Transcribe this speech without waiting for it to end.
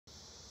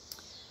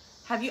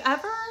Have you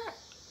ever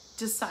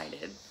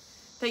decided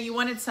that you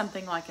wanted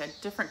something like a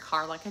different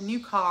car, like a new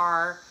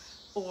car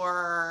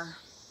or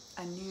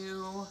a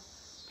new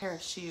pair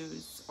of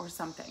shoes or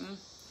something?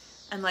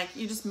 And like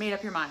you just made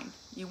up your mind.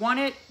 You want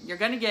it, you're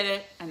gonna get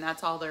it, and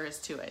that's all there is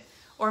to it.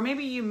 Or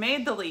maybe you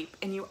made the leap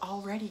and you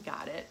already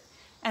got it.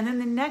 And then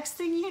the next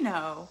thing you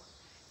know,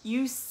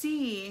 you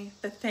see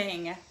the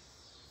thing,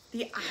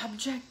 the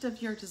object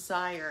of your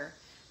desire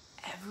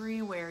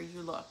everywhere you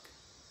look.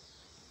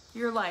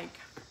 You're like,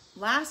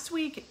 last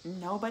week,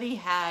 nobody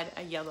had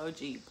a yellow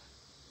Jeep.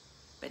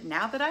 But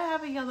now that I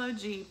have a yellow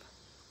Jeep,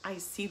 I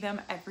see them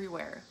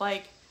everywhere.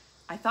 Like,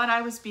 I thought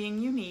I was being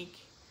unique.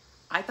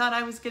 I thought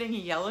I was getting a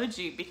yellow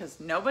Jeep because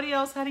nobody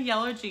else had a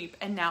yellow Jeep.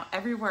 And now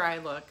everywhere I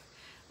look,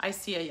 I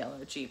see a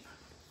yellow Jeep.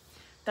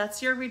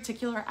 That's your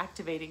reticular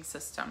activating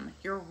system,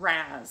 your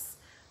RAS,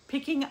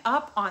 picking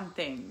up on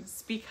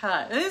things,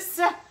 because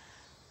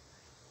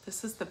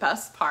this is the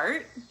best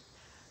part.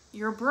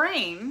 Your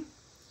brain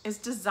is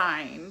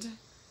designed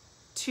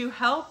to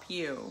help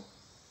you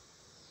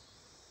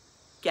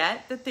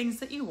get the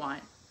things that you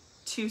want,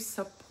 to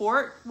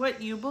support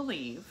what you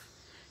believe,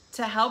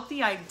 to help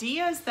the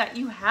ideas that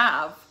you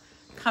have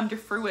come to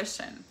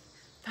fruition.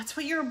 That's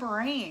what your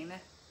brain,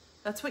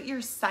 that's what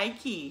your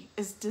psyche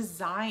is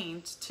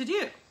designed to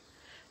do.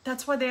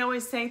 That's why they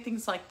always say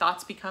things like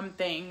thoughts become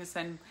things,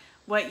 and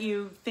what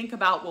you think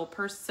about will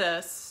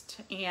persist,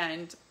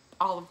 and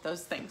all of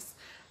those things,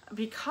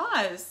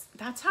 because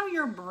that's how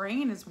your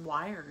brain is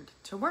wired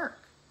to work.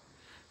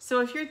 So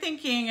if you're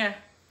thinking,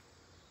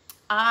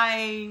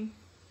 I'm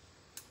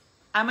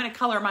going to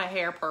color my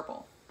hair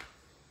purple,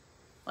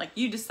 like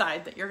you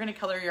decide that you're going to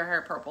color your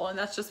hair purple, and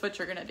that's just what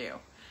you're going to do.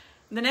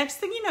 The next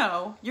thing you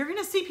know, you're going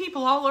to see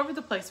people all over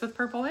the place with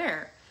purple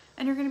hair,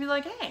 and you're going to be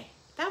like, hey,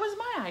 that was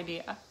my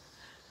idea.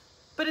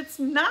 But it's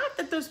not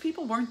that those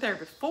people weren't there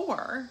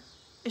before.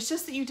 It's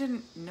just that you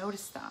didn't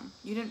notice them.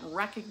 You didn't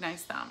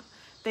recognize them.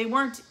 They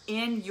weren't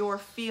in your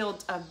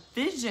field of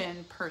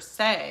vision per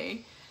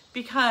se,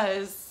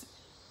 because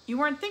you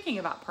weren't thinking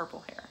about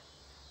purple hair.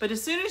 But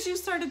as soon as you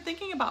started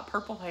thinking about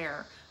purple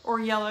hair or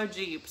yellow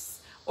Jeeps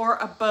or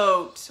a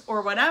boat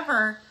or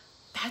whatever,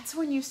 that's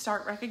when you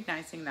start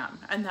recognizing them,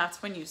 and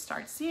that's when you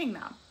start seeing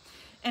them.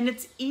 And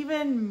it's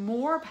even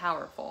more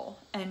powerful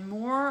and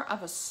more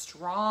of a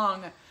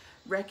strong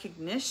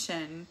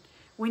recognition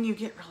when you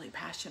get really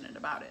passionate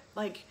about it.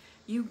 Like,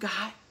 you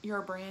got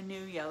your brand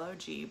new yellow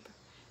Jeep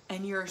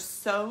and you're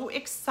so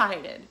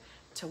excited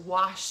to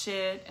wash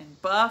it and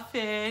buff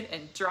it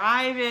and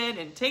drive it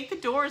and take the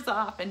doors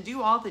off and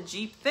do all the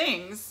Jeep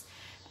things.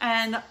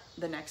 And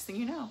the next thing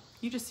you know,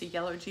 you just see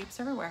yellow Jeeps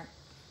everywhere.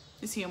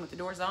 You see them with the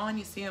doors on,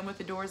 you see them with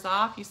the doors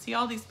off, you see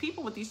all these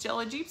people with these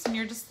yellow Jeeps, and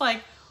you're just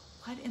like,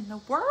 what in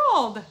the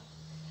world?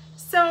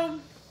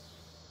 So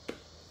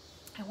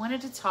I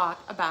wanted to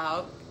talk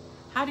about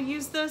how to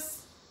use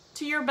this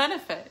to your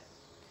benefit.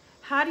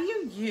 How do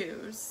you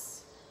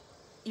use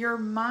your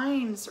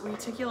mind's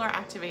reticular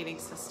activating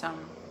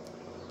system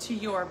to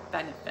your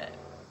benefit?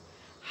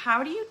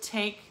 How do you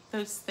take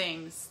those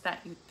things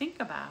that you think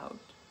about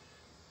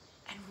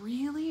and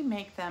really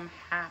make them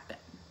happen?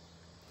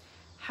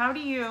 How do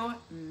you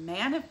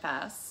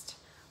manifest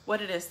what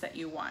it is that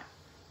you want?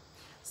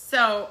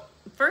 So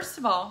first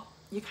of all,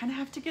 you kind of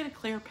have to get a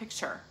clear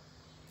picture.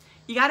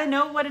 You got to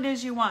know what it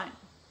is you want.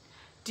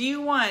 Do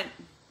you want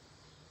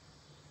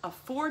a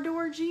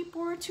 4-door Jeep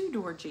or a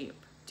 2-door Jeep?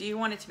 Do you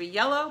want it to be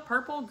yellow,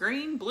 purple,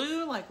 green,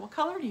 blue? Like, what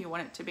color do you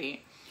want it to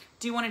be?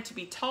 Do you want it to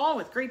be tall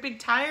with great big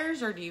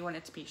tires, or do you want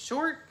it to be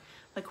short?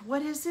 Like,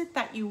 what is it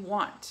that you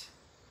want?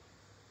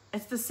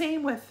 It's the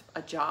same with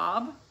a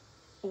job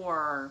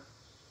or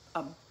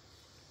a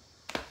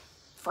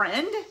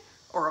friend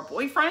or a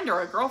boyfriend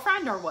or a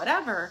girlfriend or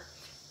whatever.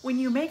 When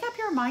you make up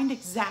your mind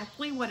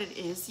exactly what it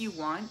is you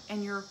want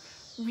and you're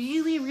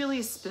really,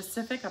 really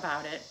specific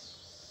about it,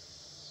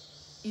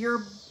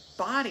 your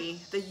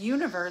body, the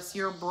universe,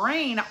 your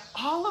brain,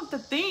 all of the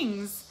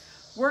things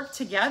work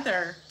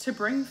together to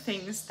bring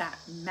things that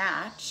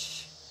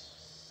match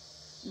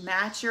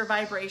your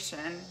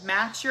vibration,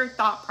 match your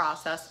thought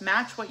process,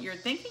 match what you're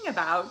thinking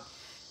about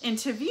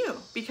into view,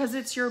 because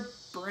it's your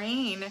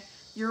brain,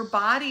 your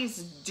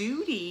body's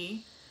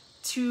duty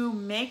to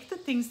make the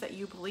things that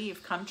you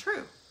believe come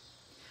true.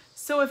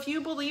 So if you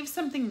believe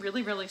something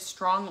really, really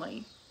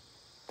strongly,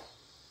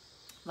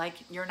 like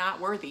you're not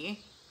worthy,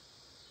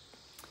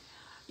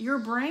 your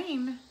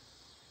brain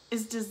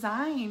is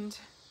designed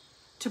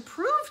to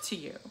prove to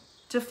you,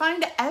 to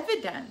find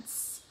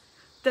evidence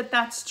that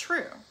that's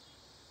true.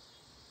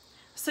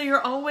 So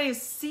you're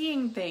always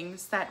seeing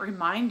things that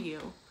remind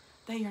you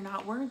that you're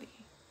not worthy.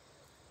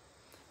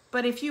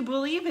 But if you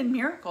believe in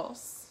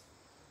miracles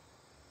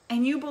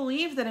and you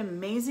believe that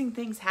amazing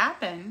things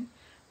happen,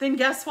 then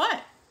guess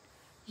what?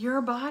 Your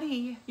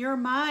body, your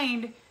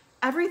mind,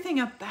 everything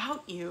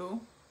about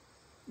you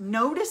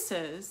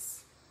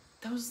notices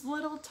those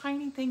little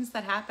tiny things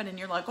that happen, and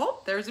you're like,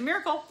 oh, there's a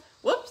miracle.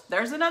 Whoops,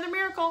 there's another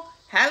miracle.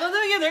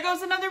 Hallelujah, there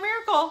goes another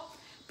miracle.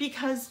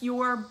 Because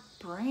your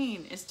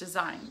brain is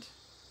designed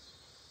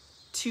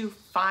to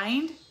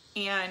find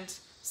and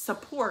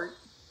support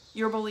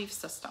your belief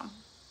system.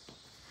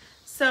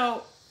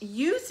 So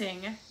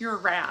using your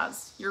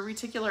RAS, your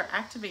reticular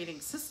activating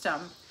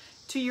system,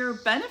 to your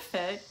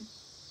benefit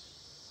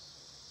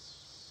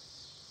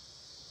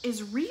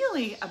is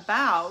really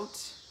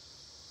about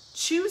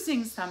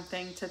choosing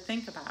something to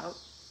think about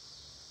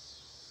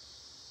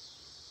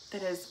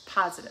that is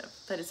positive,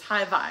 that is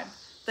high vibe,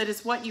 that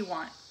is what you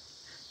want.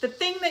 The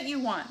thing that you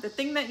want, the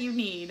thing that you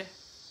need,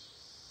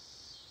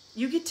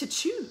 you get to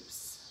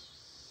choose.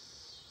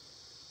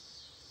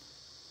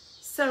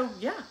 So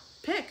yeah,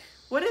 pick.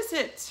 What is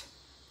it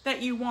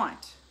that you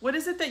want? What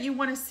is it that you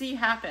want to see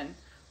happen?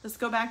 Let's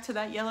go back to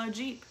that yellow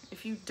Jeep.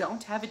 If you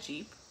don't have a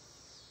Jeep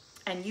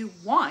and you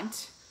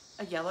want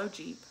a yellow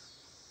Jeep,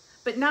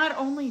 but not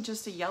only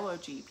just a yellow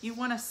Jeep, you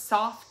want a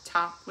soft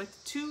top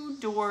with 2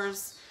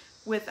 doors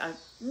with a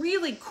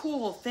really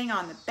cool thing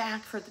on the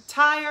back for the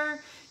tire.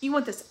 You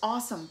want this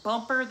awesome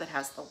bumper that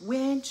has the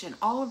winch and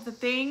all of the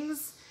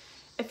things.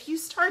 If you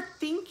start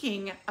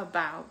thinking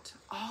about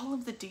all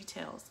of the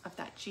details of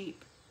that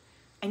Jeep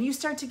and you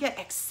start to get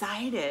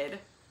excited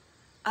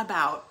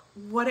about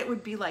what it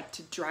would be like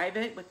to drive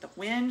it with the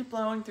wind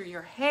blowing through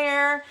your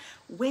hair,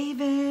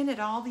 waving at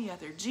all the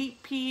other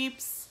Jeep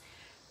peeps,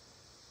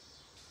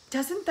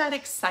 doesn't that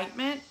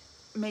excitement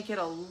make it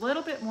a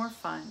little bit more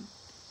fun?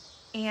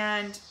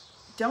 And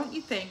don't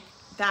you think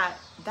that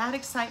that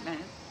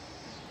excitement,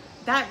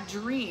 that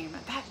dream,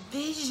 that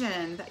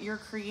vision that you're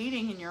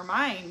creating in your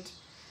mind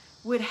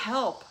would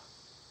help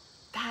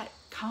that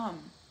come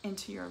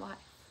into your life?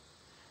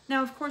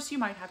 Now, of course, you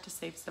might have to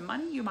save some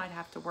money. You might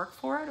have to work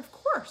for it. Of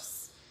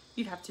course,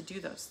 you'd have to do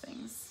those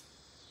things.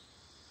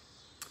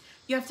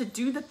 You have to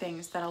do the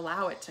things that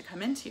allow it to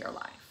come into your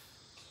life.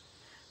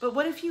 But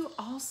what if you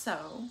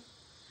also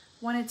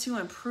wanted to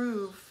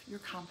improve your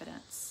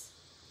confidence?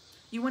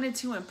 You wanted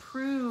to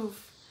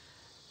improve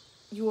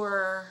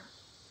your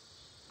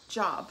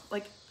job,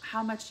 like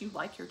how much you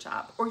like your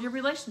job, or your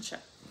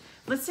relationship.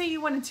 Let's say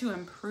you wanted to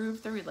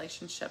improve the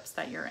relationships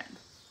that you're in.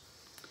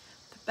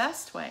 The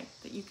best way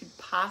that you could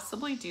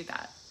possibly do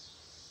that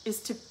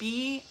is to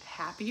be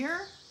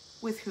happier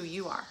with who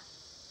you are.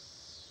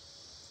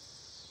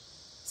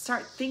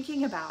 Start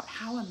thinking about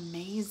how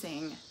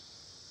amazing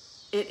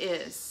it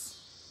is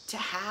to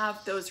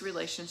have those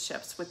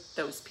relationships with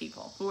those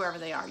people, whoever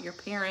they are, your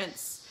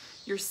parents,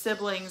 your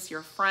siblings,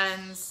 your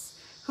friends,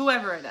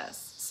 whoever it is.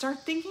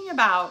 Start thinking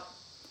about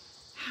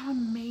how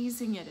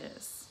amazing it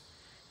is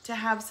to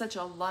have such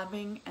a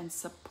loving and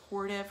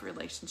supportive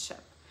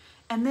relationship,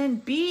 and then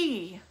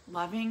be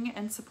loving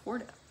and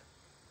supportive.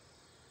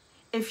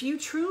 If you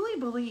truly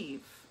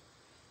believe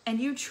and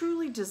you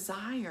truly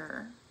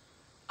desire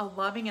a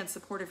loving and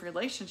supportive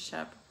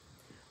relationship,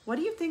 what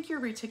do you think your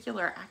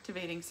reticular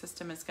activating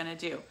system is going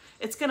to do?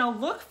 It's going to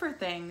look for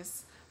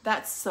things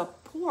that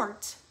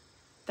support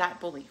that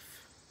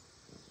belief.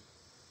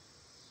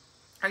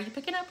 Are you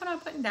picking up what I'm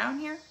putting down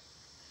here?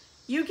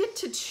 You get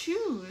to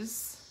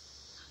choose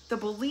the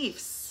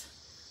beliefs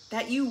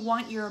that you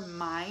want your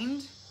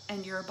mind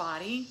and your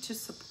body to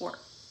support.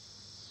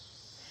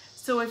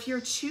 So if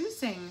you're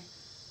choosing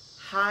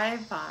high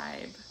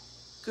vibe,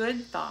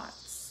 good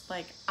thoughts,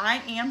 like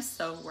I am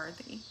so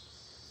worthy,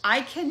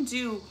 I can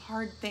do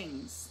hard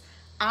things,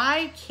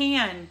 I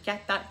can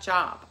get that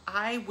job,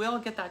 I will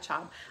get that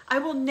job, I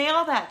will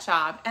nail that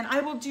job, and I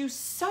will do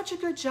such a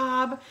good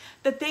job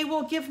that they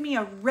will give me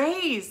a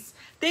raise.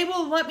 They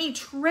will let me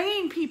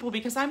train people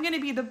because I'm going to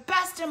be the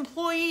best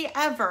employee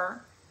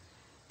ever.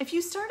 If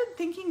you started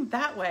thinking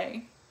that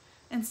way,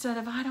 instead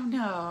of, I don't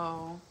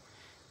know,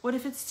 what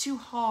if it's too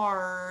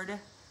hard?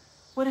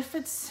 What if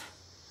it's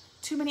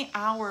too many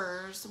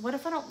hours? What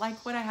if I don't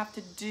like what I have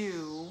to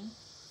do?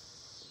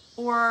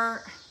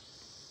 Or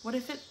what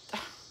if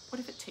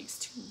it takes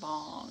too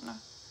long?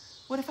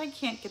 What if I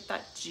can't get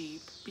that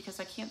Jeep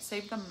because I can't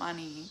save the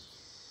money?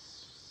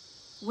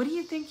 What do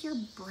you think your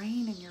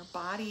brain and your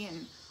body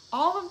and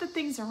all of the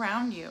things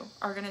around you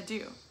are going to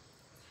do?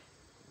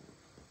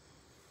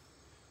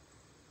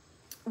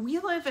 We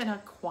live in a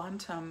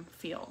quantum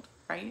field,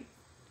 right?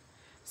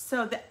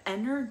 So the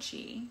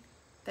energy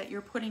that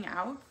you're putting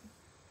out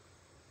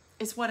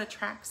is what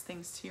attracts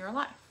things to your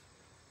life.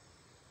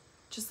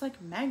 Just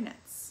like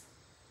magnets.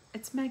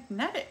 It's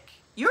magnetic.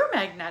 You're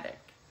magnetic.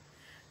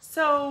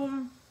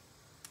 So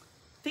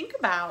think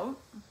about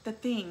the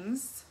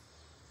things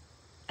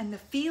and the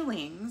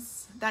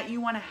feelings that you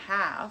want to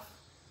have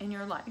in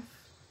your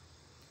life,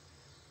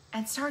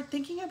 and start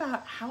thinking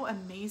about how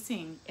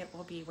amazing it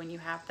will be when you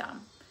have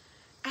them.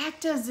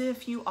 Act as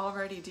if you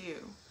already do.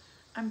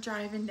 I'm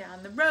driving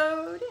down the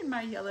road in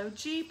my yellow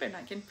Jeep and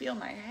I can feel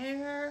my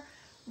hair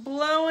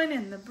blowing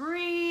in the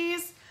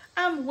breeze.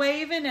 I'm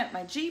waving at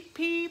my Jeep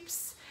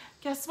peeps.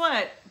 Guess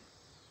what?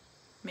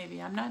 Maybe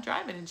I'm not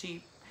driving a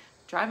Jeep,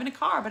 driving a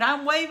car, but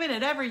I'm waving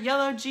at every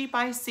yellow Jeep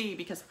I see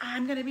because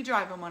I'm going to be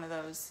driving one of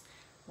those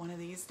one of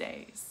these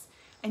days.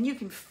 And you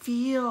can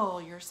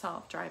feel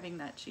yourself driving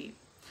that Jeep.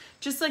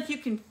 Just like you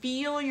can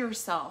feel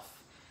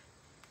yourself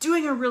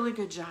doing a really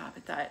good job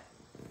at that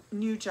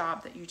new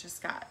job that you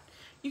just got.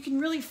 You can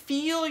really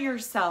feel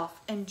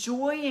yourself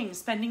enjoying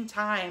spending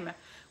time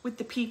with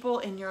the people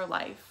in your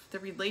life, the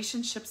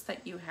relationships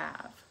that you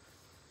have.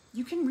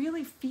 You can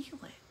really feel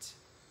it.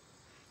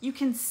 You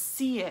can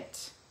see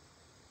it.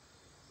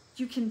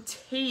 You can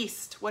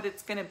taste what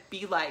it's going to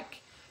be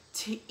like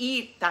to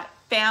eat that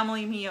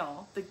family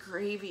meal, the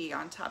gravy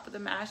on top of the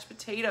mashed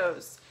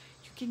potatoes.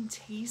 You can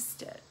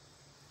taste it.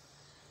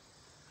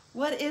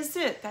 What is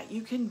it that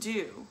you can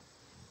do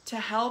to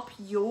help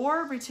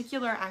your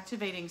reticular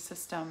activating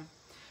system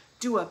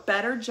do a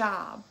better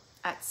job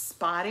at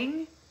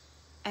spotting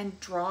and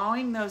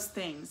drawing those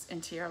things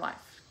into your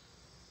life?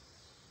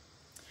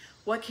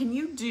 What can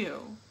you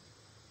do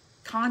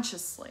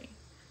consciously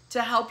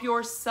to help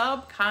your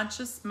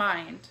subconscious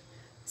mind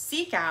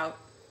seek out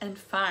and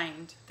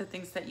find the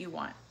things that you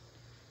want?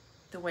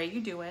 The way you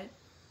do it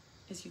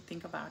is you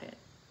think about it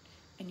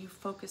and you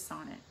focus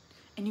on it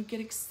and you get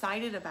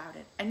excited about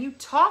it and you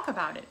talk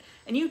about it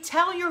and you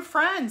tell your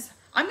friends,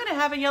 I'm going to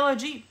have a yellow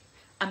Jeep.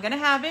 I'm going to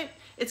have it.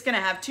 It's going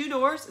to have 2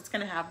 doors. It's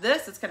going to have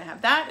this. It's going to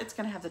have that. It's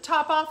going to have the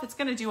top off. It's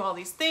going to do all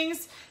these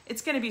things.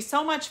 It's going to be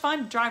so much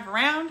fun to drive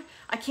around.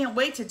 I can't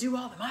wait to do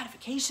all the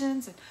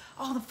modifications and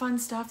all the fun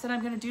stuff that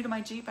I'm going to do to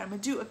my Jeep. I'm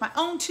going to do it with my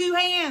own 2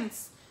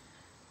 hands.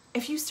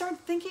 If you start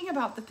thinking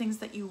about the things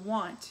that you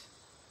want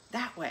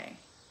that way,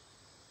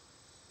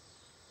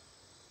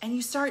 and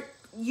you start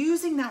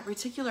using that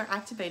reticular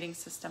activating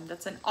system,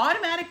 that's an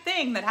automatic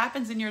thing that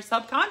happens in your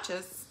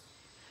subconscious,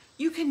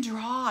 you can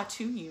draw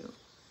to you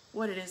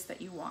what it is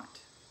that you want.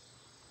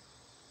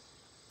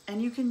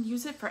 And you can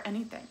use it for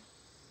anything.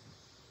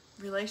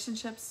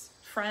 Relationships,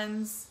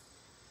 friends,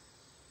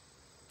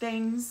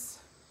 things,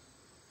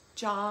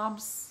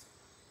 jobs,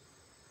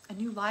 a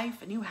new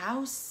life, a new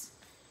house.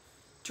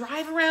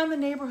 Drive around the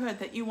neighborhood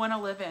that you want to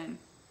live in.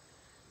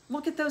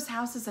 Look at those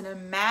houses and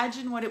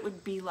imagine what it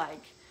would be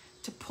like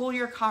to pull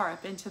your car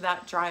up into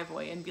that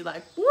driveway and be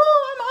like, woo,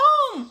 I'm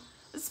home.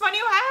 This is my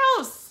new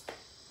house.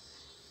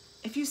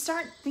 If you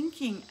start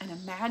thinking and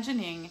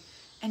imagining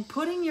and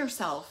putting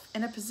yourself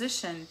in a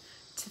position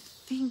to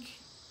think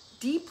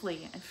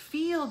deeply and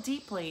feel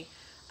deeply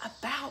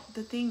about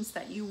the things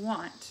that you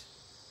want,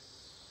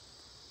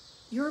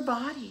 your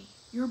body,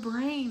 your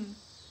brain,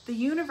 the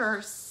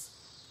universe,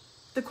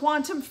 the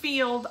quantum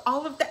field,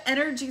 all of the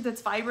energy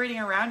that's vibrating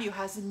around you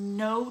has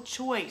no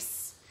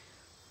choice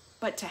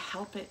but to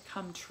help it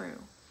come true,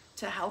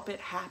 to help it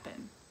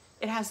happen.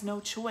 It has no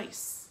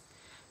choice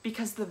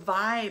because the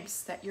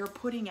vibes that you're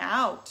putting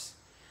out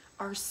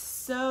are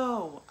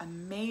so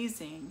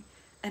amazing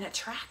and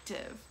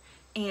attractive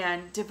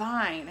and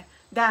divine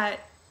that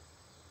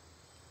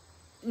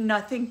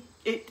nothing,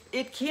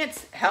 it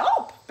can't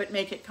help but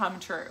make it come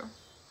true.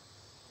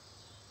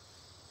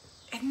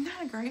 Isn't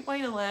that a great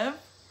way to live?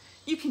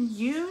 You can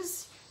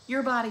use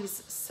your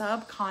body's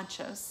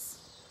subconscious,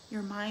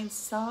 your mind's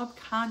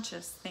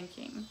subconscious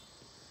thinking.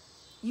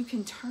 You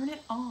can turn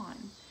it on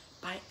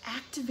by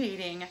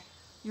activating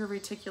your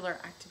reticular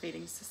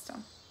activating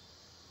system,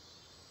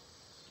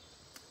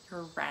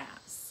 your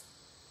RAS.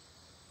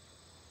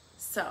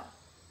 So,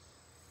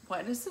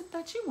 what is it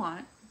that you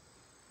want?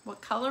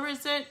 What color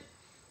is it?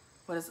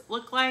 What does it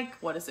look like?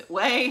 What does it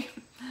weigh?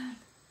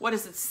 What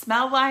does it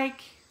smell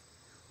like?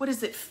 What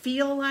does it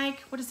feel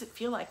like? What does it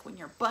feel like when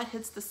your butt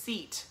hits the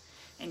seat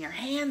and your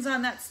hands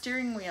on that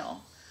steering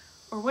wheel?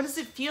 Or what does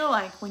it feel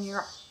like when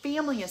your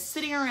family is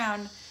sitting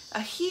around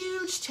a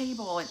huge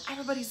table and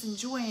everybody's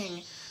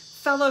enjoying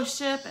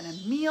fellowship and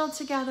a meal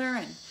together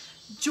and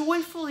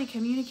joyfully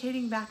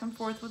communicating back and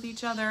forth with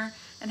each other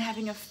and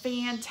having a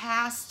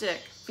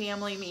fantastic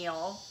family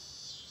meal?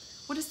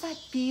 What does that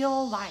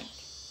feel like?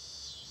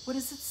 What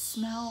does it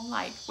smell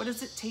like? What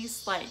does it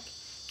taste like?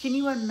 Can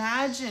you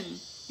imagine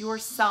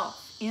yourself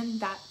in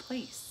that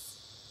place?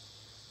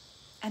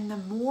 And the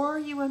more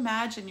you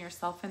imagine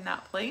yourself in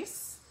that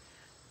place,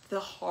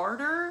 the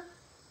harder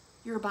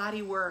your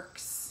body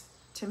works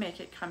to make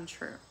it come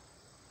true.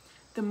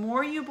 The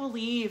more you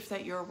believe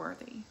that you're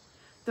worthy,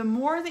 the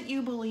more that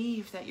you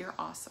believe that you're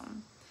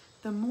awesome,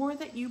 the more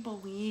that you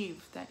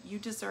believe that you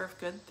deserve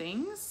good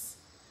things,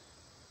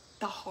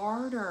 the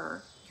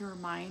harder your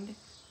mind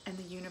and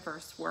the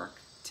universe work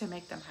to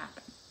make them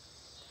happen.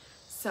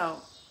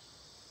 So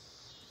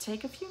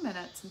take a few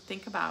minutes and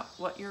think about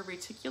what your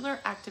reticular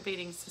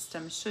activating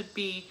system should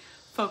be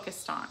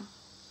focused on.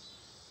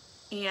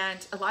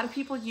 And a lot of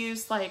people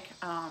use like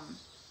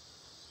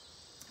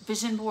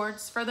vision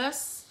boards for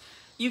this.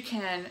 You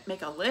can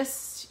make a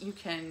list. You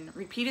can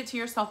repeat it to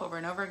yourself over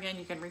and over again.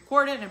 You can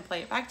record it and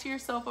play it back to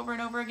yourself over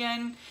and over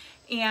again.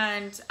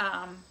 And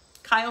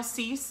Kyle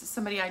Cease,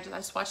 somebody I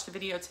just watched a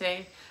video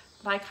today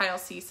by Kyle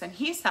Cease, and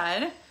he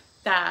said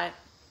that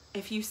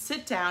if you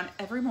sit down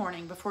every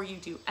morning before you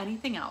do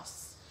anything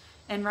else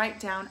and write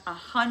down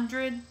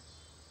 100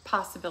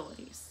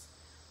 possibilities,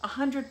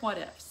 100 what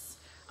ifs,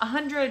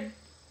 100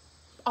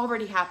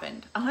 already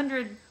happened,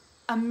 100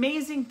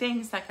 amazing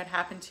things that could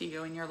happen to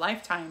you in your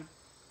lifetime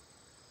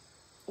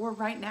or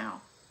right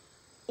now,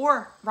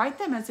 or write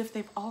them as if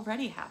they've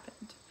already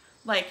happened.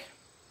 Like,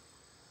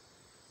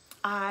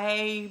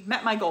 I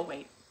met my goal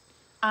weight.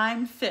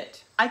 I'm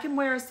fit. I can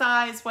wear a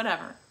size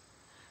whatever.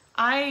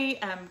 I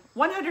am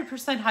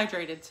 100%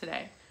 hydrated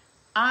today.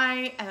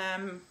 I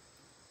am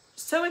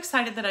so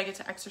excited that I get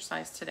to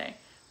exercise today.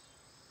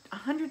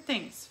 100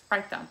 things,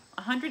 write them.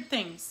 100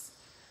 things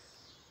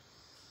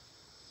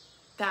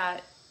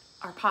that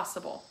are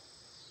possible,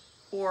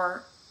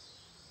 or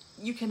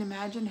you can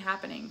imagine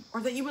happening, or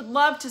that you would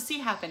love to see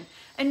happen,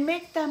 and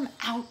make them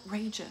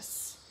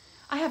outrageous.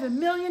 I have $1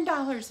 million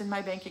in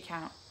my bank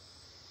account.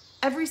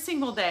 Every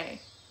single day,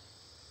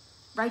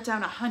 write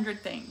down 100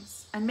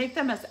 things and make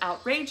them as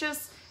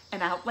outrageous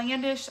and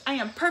outlandish. I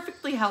am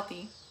perfectly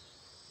healthy.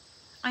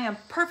 I am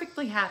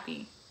perfectly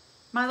happy.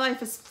 My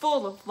life is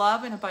full of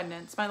love and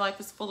abundance. My life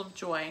is full of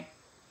joy.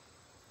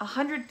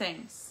 100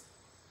 things.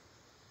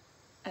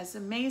 As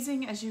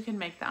amazing as you can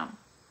make them.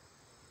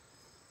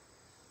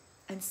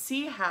 And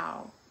see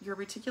how your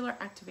reticular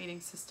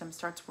activating system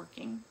starts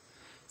working.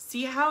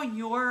 See how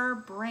your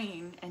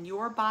brain and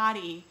your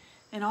body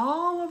and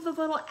all of the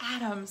little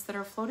atoms that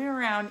are floating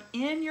around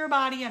in your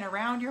body and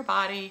around your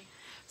body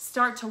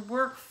start to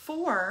work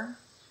for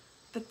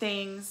the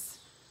things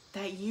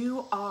that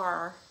you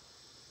are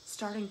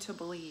starting to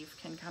believe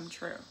can come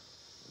true.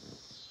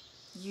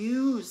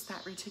 Use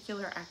that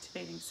reticular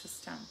activating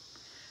system.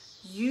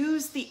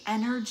 Use the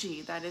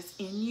energy that is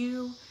in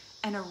you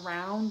and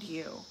around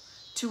you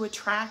to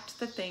attract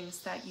the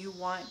things that you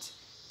want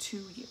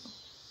to you.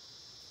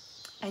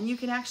 And you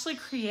can actually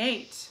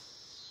create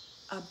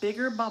a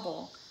bigger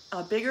bubble,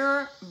 a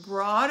bigger,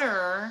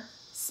 broader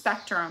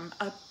spectrum,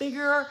 a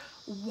bigger,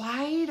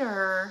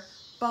 wider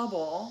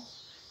bubble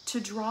to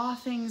draw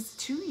things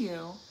to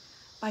you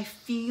by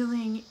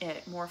feeling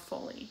it more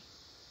fully,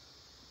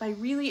 by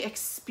really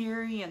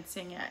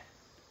experiencing it.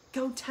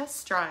 Go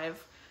test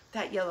drive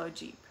that yellow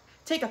Jeep.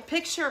 Take a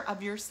picture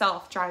of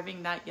yourself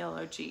driving that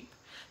yellow Jeep.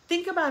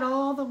 Think about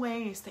all the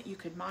ways that you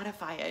could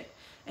modify it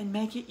and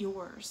make it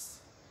yours.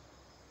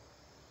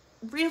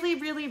 Really,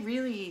 really,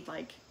 really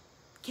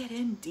get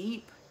in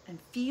deep and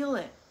feel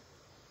it.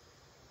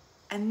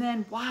 And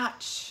then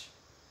watch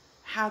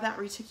how that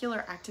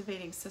reticular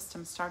activating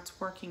system starts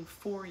working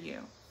for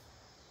you.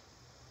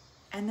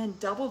 And then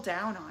double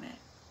down on it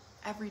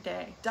every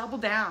day. Double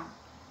down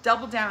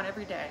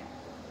every day.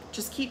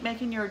 Just keep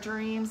making your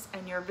dreams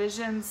and your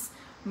visions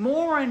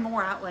more and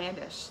more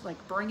outlandish.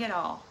 Bring it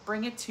all,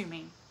 bring it to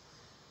me.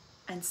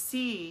 And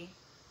see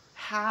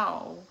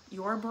how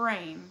your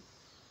brain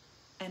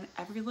and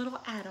every little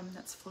atom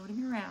that's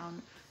floating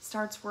around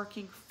starts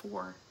working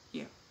for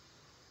you.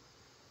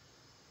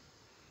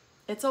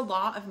 It's a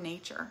law of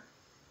nature.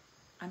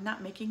 I'm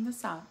not making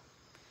this up.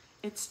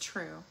 It's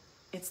true.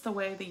 It's the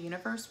way the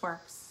universe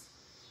works.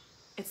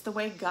 It's the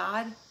way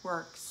God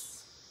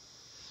works.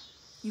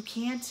 You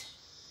can't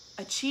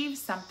achieve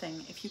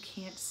something if you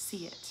can't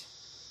see it.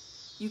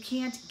 You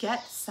can't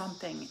get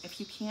something if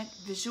you can't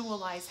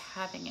visualize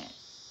having it.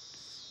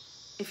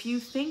 If you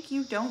think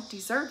you don't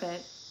deserve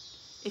it,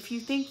 if you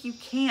think you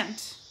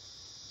can't,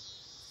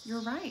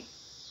 you're right.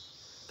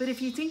 But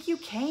if you think you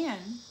can,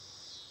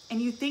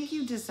 and you think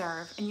you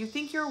deserve, and you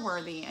think you're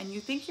worthy, and you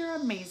think you're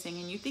amazing,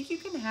 and you think you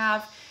can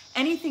have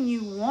anything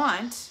you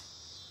want,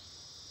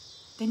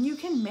 then you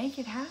can make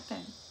it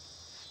happen.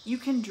 You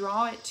can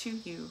draw it to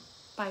you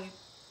by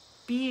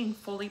being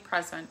fully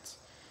present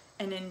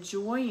and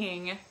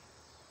enjoying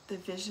the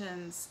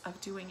visions of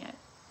doing it,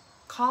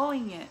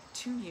 calling it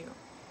to you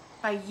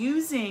by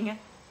using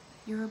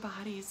your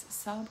body's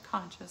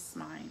subconscious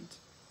mind,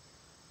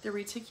 the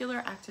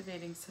reticular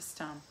activating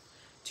system,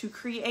 to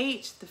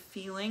create the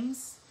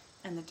feelings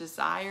and the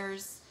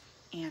desires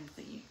and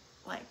the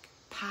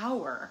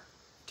power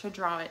to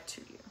draw it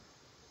to you.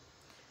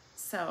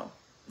 So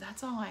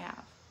that's all I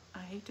have. I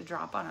hate to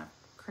drop on a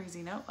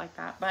crazy note like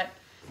that, but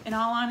in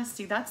all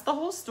honesty, that's the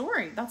whole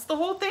story. That's the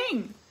whole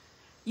thing.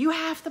 You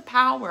have the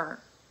power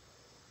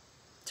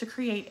to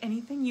create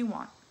anything you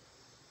want.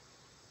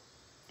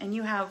 And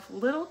you have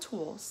little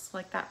tools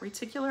like that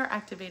reticular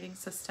activating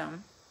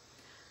system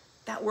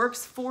that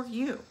works for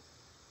you.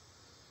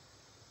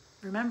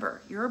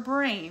 Remember, your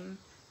brain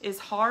is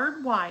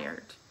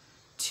hardwired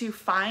to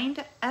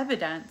find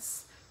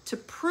evidence to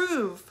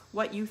prove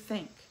what you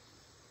think.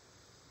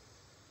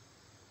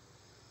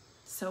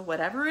 So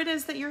whatever it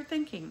is that you're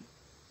thinking,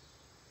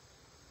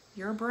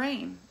 your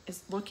brain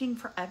is looking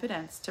for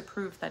evidence to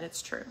prove that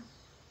it's true.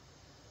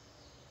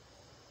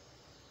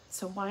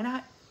 So why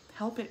not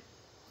help it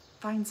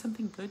find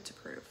something good to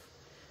prove?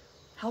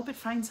 Help it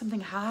find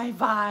something high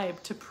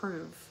vibe to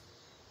prove.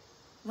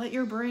 Let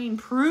your brain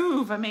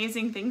prove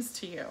amazing things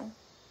to you.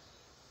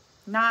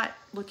 Not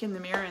look in the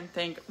mirror and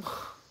think,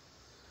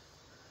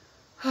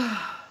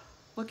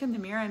 look in the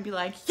mirror and be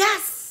like,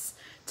 yes,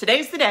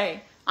 today's the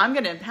day. I'm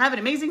going to have an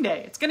amazing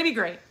day. It's going to be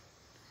great.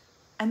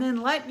 And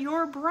then let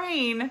your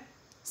brain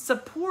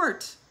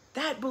support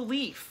that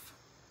belief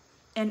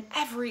in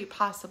every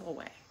possible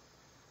way.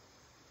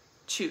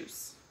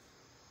 Choose.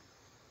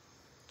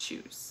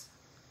 Choose.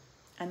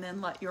 And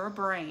then let your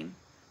brain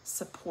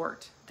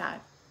support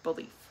that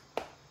belief.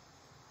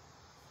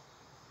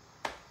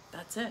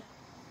 That's it.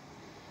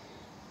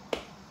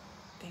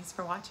 Thanks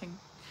for watching.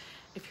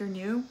 If you're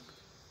new,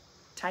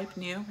 type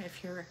new.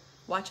 If you're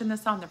watching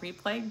this on the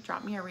replay,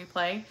 drop me a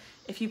replay.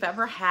 If you've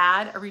ever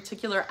had a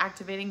reticular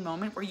activating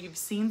moment where you've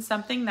seen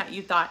something that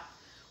you thought,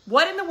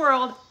 what in the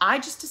world? I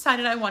just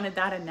decided I wanted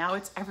that and now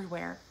it's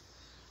everywhere.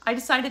 I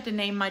decided to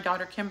name my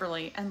daughter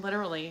Kimberly, and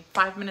literally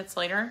 5 minutes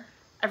later,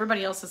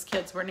 everybody else's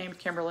kids were named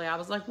Kimberly. I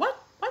was like, what?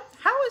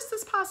 How is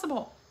this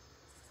possible?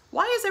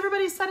 Why is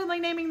everybody suddenly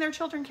naming their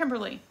children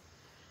Kimberly?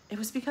 It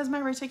was because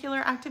my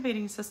reticular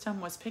activating system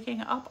was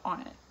picking up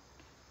on it.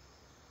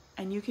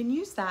 And you can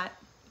use that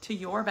to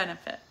your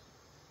benefit.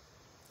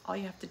 All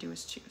you have to do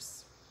is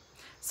choose.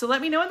 So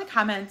let me know in the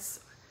comments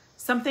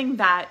something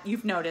that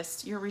you've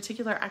noticed your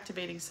reticular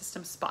activating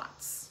system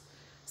spots,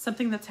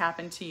 something that's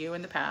happened to you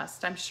in the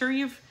past. I'm sure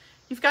you've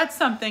got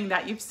something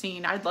that you've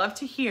seen. I'd love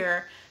to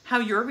hear how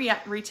your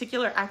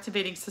reticular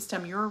activating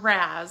system, your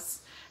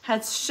RAS,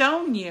 has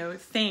shown you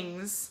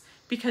things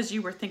because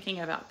you were thinking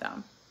about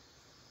them.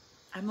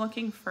 I'm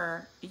looking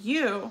for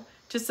you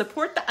to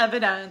support the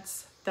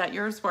evidence that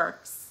yours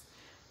works,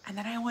 and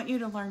then I want you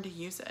to learn to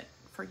use it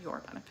for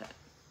your benefit.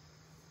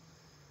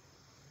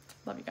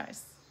 Love you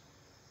guys.